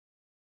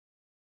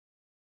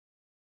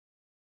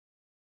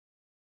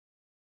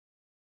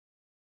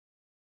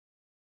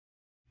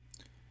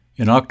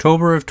In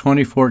October of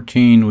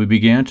 2014, we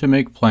began to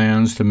make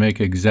plans to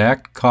make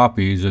exact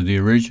copies of the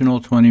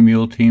original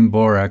 20-mule team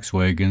Borax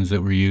wagons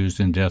that were used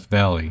in Death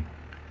Valley.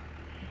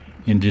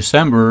 In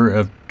December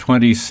of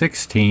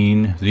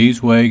 2016,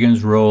 these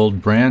wagons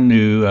rolled brand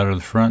new out of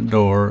the front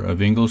door of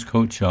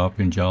EngelsCoachShop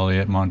in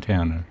Joliet,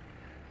 Montana.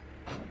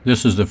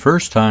 This is the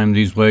first time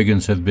these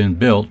wagons have been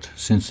built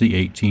since the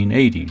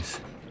 1880s.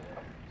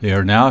 They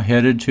are now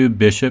headed to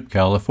Bishop,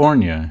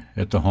 California,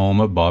 at the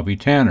home of Bobby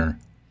Tanner.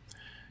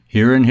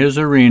 Here in his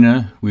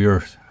arena, we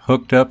are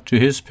hooked up to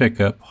his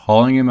pickup,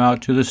 hauling him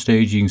out to the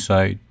staging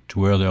site to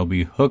where they'll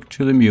be hooked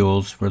to the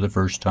mules for the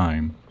first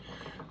time.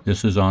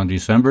 This is on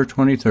December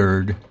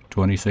 23rd,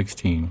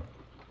 2016.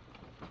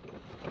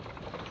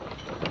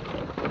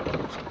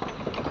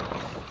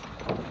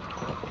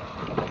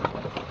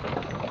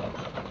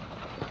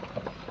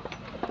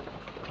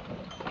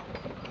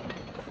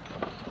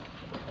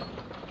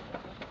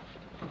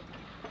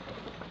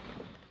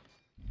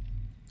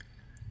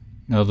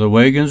 Now the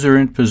wagons are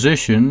in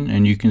position,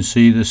 and you can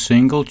see the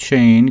single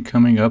chain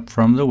coming up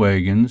from the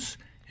wagons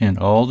and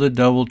all the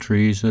double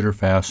trees that are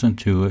fastened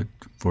to it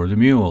for the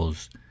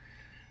mules.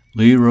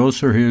 Lee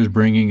Roser here is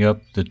bringing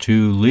up the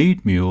two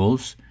lead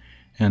mules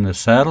and the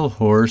saddle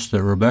horse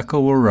that Rebecca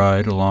will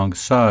ride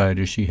alongside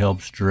as she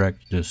helps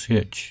direct this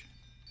hitch.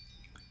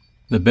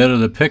 The bed of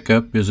the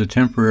pickup is a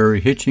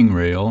temporary hitching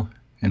rail,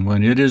 and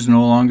when it is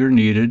no longer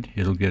needed,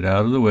 it'll get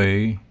out of the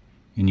way,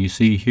 and you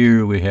see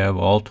here we have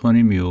all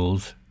 20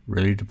 mules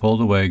ready to pull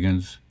the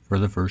wagons for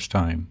the first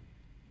time.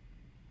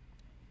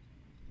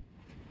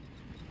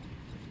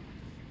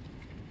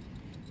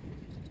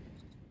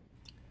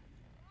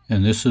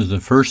 And this is the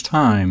first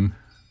time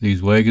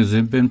these wagons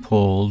have been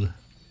pulled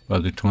by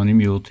the 20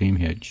 mule team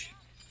hitch.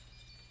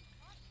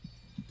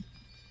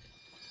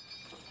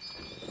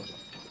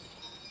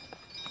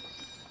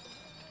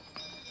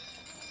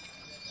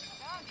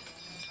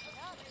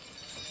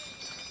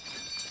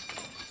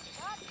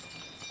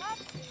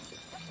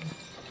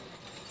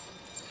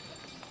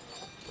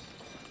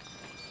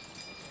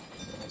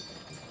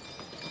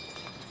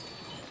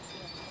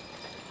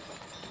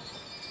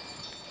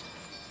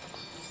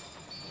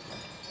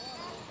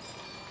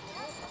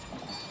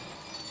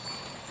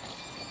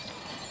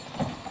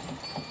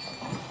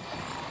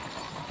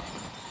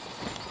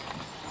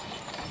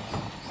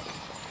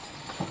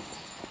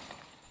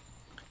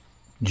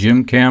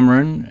 Jim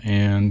Cameron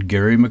and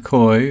Gary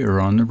McCoy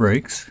are on the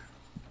brakes.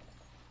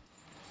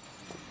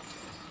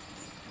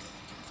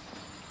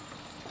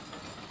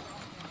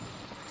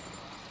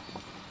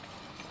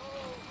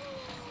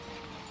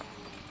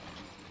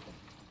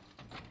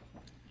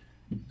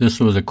 This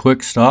was a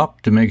quick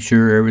stop to make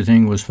sure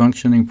everything was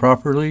functioning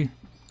properly,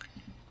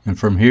 and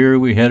from here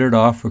we headed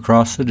off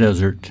across the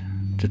desert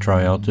to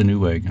try out the new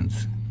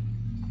wagons.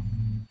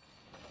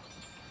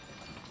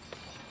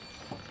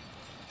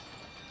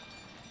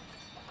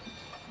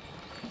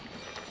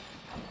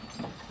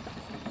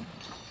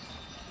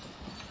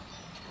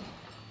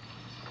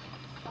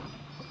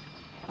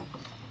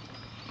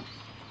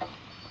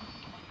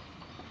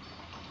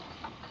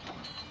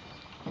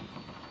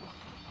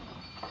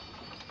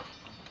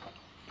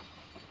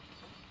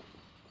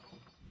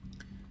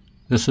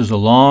 This is a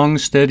long,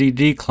 steady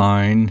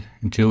decline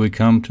until we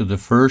come to the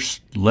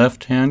first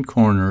left-hand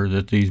corner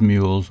that these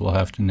mules will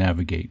have to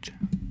navigate.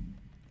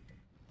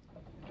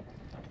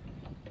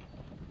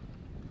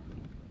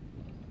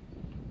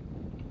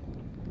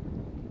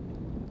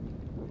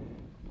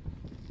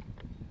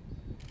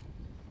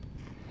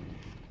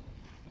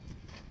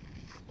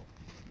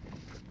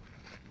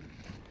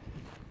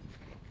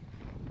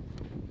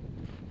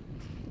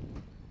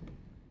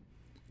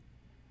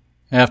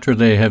 After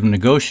they have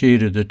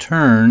negotiated the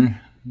turn,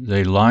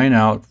 they line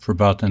out for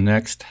about the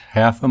next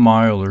half a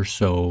mile or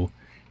so,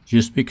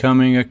 just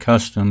becoming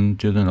accustomed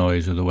to the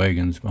noise of the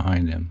wagons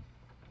behind them.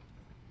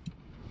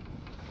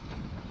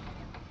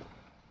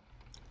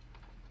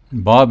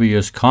 And Bobby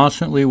is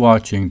constantly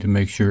watching to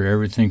make sure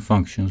everything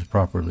functions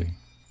properly.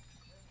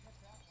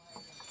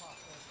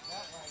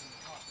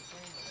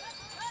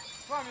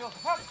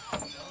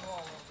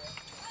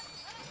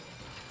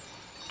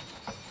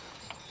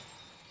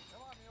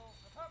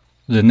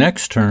 The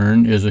next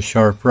turn is a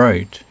sharp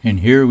right, and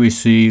here we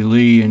see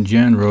Lee and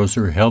Jen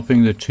Roser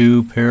helping the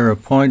two pair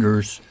of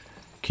pointers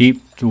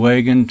keep the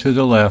wagon to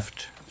the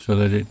left so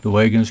that the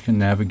wagons can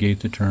navigate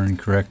the turn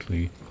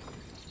correctly.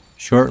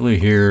 Shortly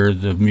here,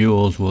 the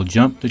mules will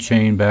jump the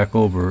chain back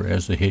over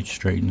as the hitch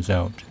straightens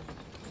out.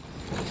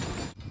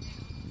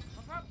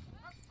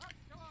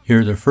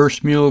 Here the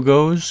first mule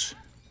goes,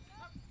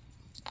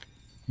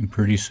 and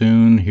pretty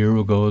soon here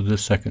will go the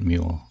second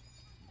mule.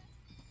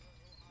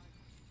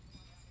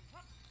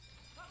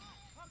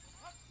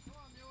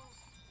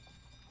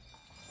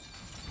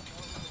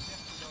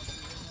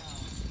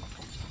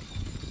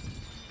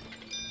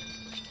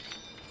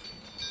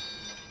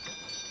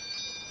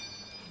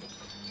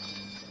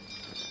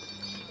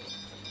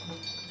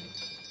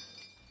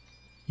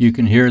 You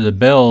can hear the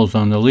bells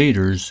on the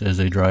leaders as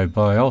they drive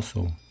by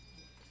also.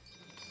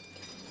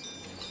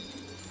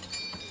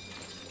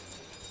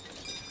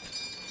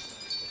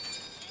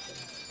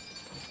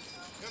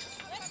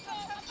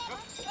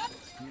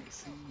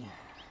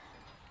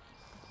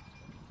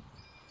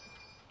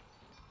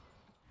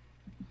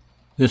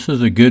 This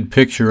is a good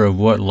picture of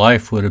what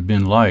life would have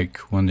been like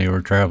when they were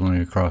traveling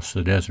across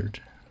the desert.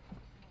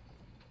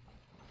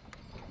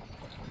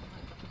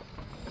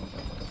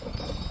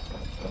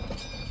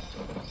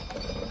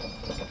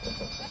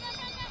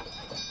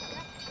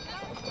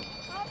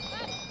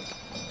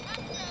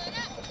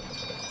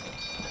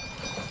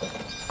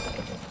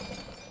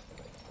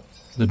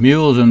 The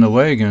mules and the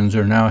wagons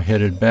are now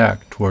headed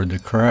back toward the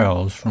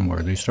corrals from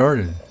where they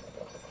started.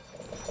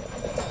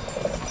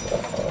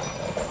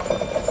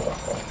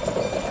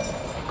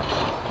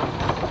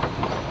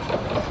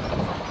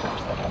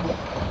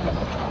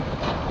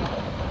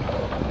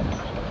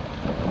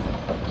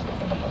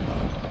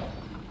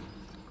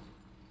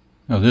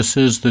 Now this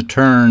is the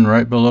turn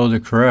right below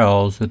the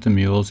corrals that the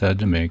mules had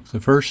to make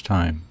the first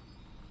time.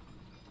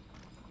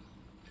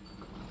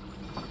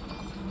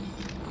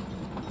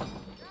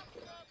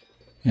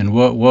 And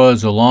what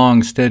was a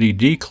long, steady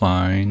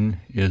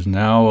decline is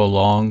now a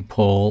long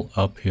pull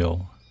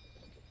uphill.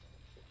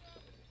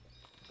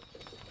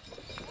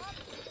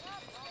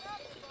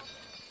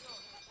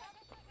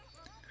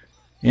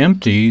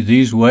 Empty,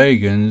 these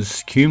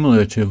wagons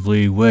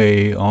cumulatively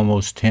weigh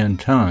almost 10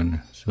 tons,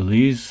 so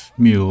these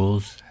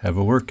mules have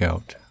a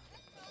workout.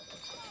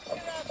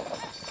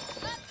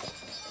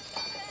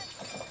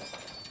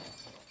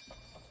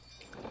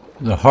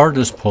 The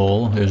hardest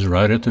pull is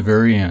right at the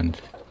very end.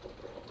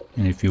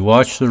 And if you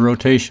watch the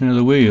rotation of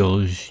the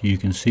wheels, you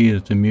can see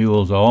that the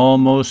mules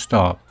almost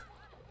stop,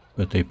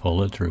 but they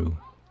pull it through.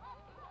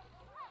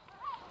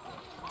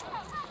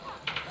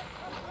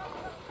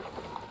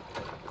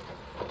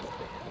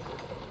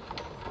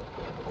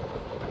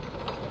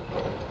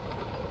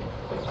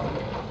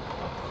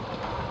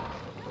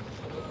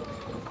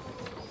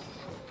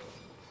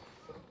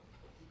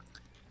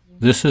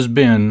 This has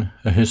been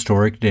a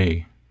historic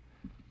day,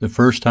 the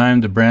first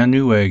time the brand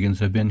new wagons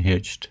have been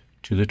hitched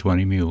to the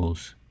 20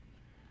 mules.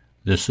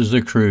 This is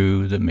the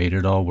crew that made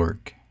it all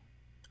work.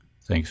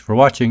 Thanks for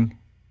watching.